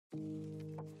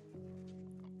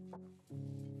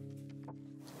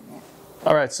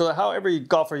All right, so how every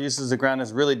golfer uses the ground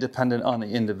is really dependent on the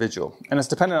individual. And it's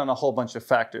dependent on a whole bunch of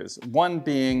factors. One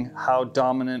being how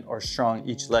dominant or strong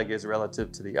each leg is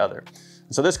relative to the other.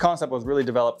 And so this concept was really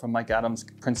developed from Mike Adams'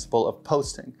 principle of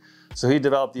posting. So he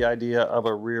developed the idea of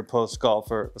a rear post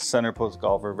golfer, a center post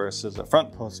golfer versus a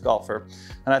front post golfer.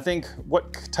 And I think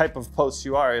what type of post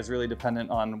you are is really dependent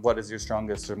on what is your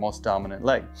strongest or most dominant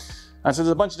leg. And so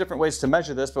there's a bunch of different ways to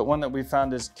measure this, but one that we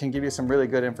found can give you some really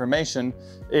good information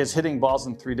is hitting balls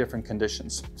in 3 different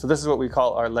conditions. So this is what we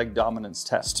call our leg dominance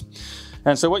test.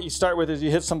 And so what you start with is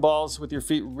you hit some balls with your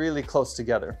feet really close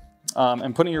together.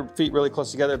 And putting your feet really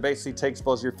close together basically takes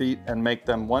both your feet and make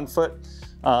them 1 foot.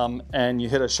 And you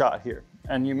hit a shot here.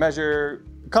 And you measure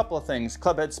a couple of things: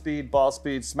 club head speed, ball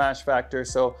speed, smash factor.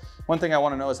 So one thing I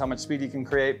want to know is how much speed you can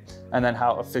create, and then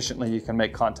how efficiently you can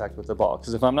make contact with the ball.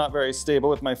 Because if I'm not very stable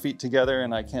with my feet together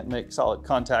and I can't make solid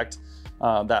contact,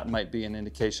 that might be an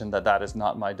indication that that is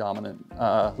not my dominant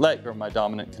leg or my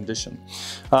dominant condition.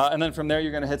 And then from there,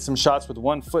 you're going to hit some shots with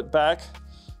 1 foot back.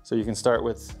 So you can start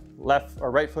with left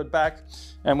or right foot back.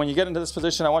 And when you get into this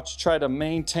position, I want you to try to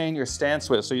maintain your stance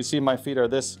width. So you see my feet are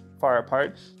this far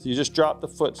apart. So you just drop the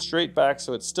foot straight back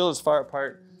so it's still as far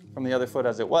apart from the other foot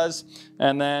as it was.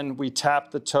 And then we tap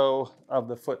the toe of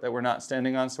the foot that we're not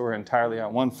standing on, so we're entirely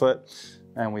on 1 foot.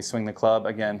 And we swing the club,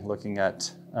 again, looking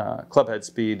at club head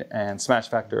speed and smash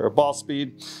factor or ball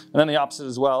speed. And then the opposite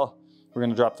as well. We're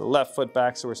going to drop the left foot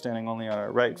back so we're standing only on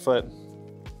our right foot,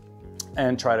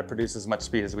 and try to produce as much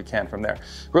speed as we can from there.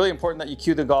 Really important that you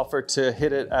cue the golfer to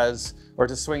hit it or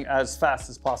to swing as fast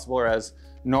as possible or as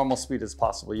normal speed as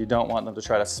possible. You don't want them to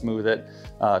try to smooth it,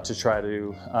 to try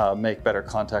to make better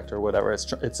contact or whatever.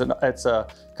 It's a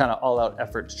kind of all-out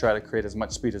effort to try to create as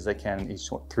much speed as they can in each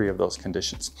 3 of those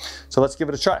conditions. So let's give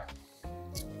it a try.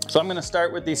 So I'm gonna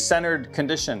start with the centered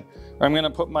condition, where I'm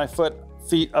gonna put my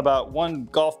feet about 1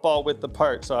 golf ball width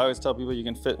apart. So I always tell people you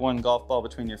can fit 1 golf ball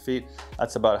between your feet.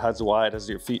 That's about as wide as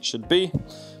your feet should be.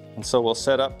 And so we'll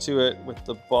set up to it with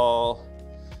the ball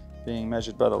being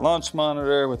measured by the launch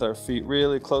monitor with our feet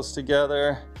really close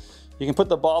together. You can put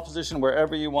the ball position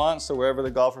wherever you want. So wherever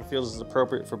the golfer feels is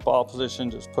appropriate for ball position,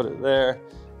 just put it there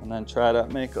and then try to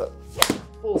make a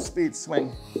full speed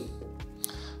swing.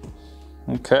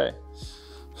 Okay.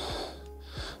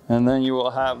 And then you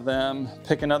will have them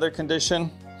pick another condition.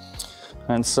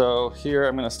 And so here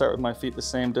I'm going to start with my feet the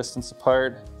same distance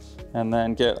apart and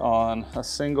then get on a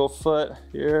single foot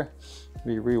here.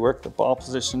 We rework the ball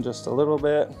position just a little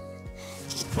bit.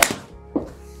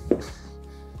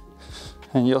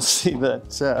 And you'll see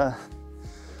that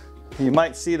you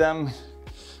might see them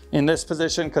in this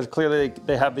position because clearly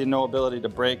they have no ability to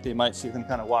break. They might see them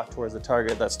kind of walk towards the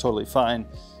target. That's totally fine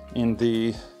in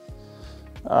the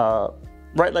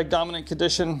right leg dominant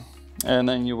condition. And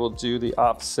then you will do the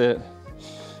opposite,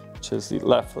 which is the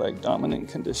left leg dominant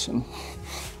condition.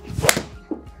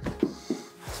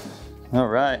 All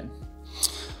right.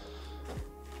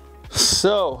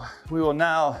 So we will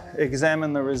now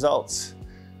examine the results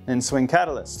in Swing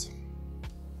Catalyst.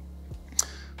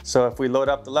 So if we load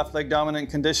up the left leg dominant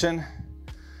condition,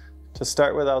 to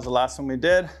start with, that was the last one we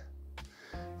did.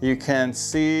 You can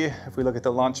see, if we look at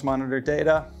the launch monitor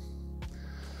data,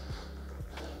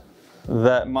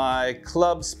 that my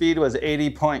club speed was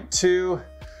 80.2,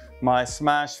 my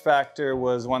smash factor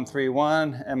was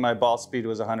 131, and my ball speed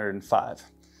was 105.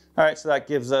 All right, so that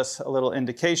gives us a little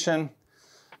indication.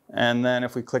 And then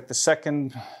if we click the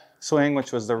second swing,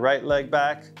 which was the right leg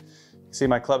back, you see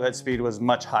my club head speed was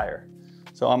much higher.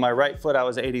 So on my right foot, I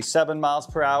was 87 miles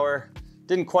per hour.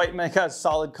 Didn't quite make a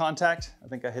solid contact. I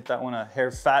think I hit that one a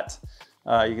hair fat.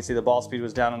 You can see the ball speed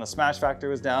was down and the smash factor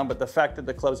was down, but the fact that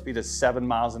the club speed is 7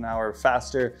 miles an hour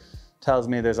faster tells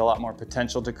me there's a lot more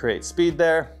potential to create speed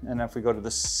there. And if we go to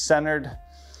the centered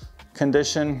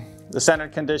condition, the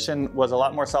centered condition was a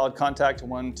lot more solid contact,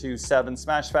 127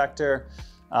 smash factor,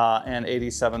 and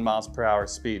 87 miles per hour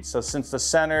speed. So since the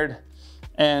centered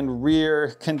and rear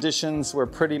conditions were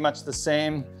pretty much the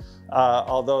same,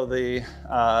 although the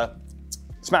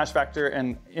smash factor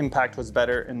and impact was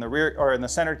better in the rear or in the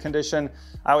centered condition,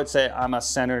 I would say I'm a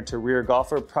center to rear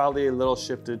golfer, probably a little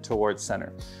shifted towards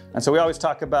center. And so we always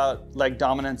talk about leg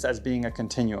dominance as being a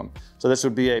continuum. So this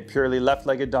would be a purely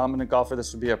left-legged dominant golfer.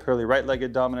 This would be a purely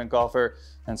right-legged dominant golfer.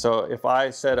 And so if I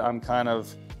said I'm kind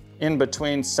of in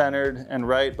between centered and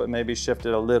right, but maybe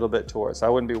shifted a little bit towards. So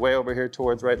I wouldn't be way over here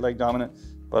towards right leg dominant,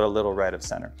 but a little right of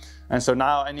center. And so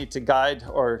now I need to guide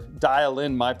or dial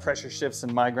in my pressure shifts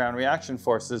and my ground reaction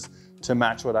forces to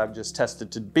match what I've just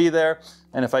tested to be there.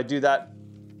 And if I do that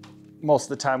most of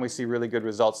the time we see really good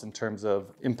results in terms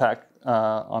of impact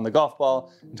on the golf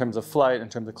ball, in terms of flight, in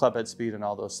terms of club head speed and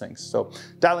all those things. So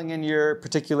dialing in your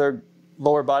particular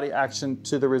lower body action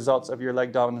to the results of your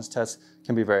leg dominance test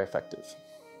can be very effective.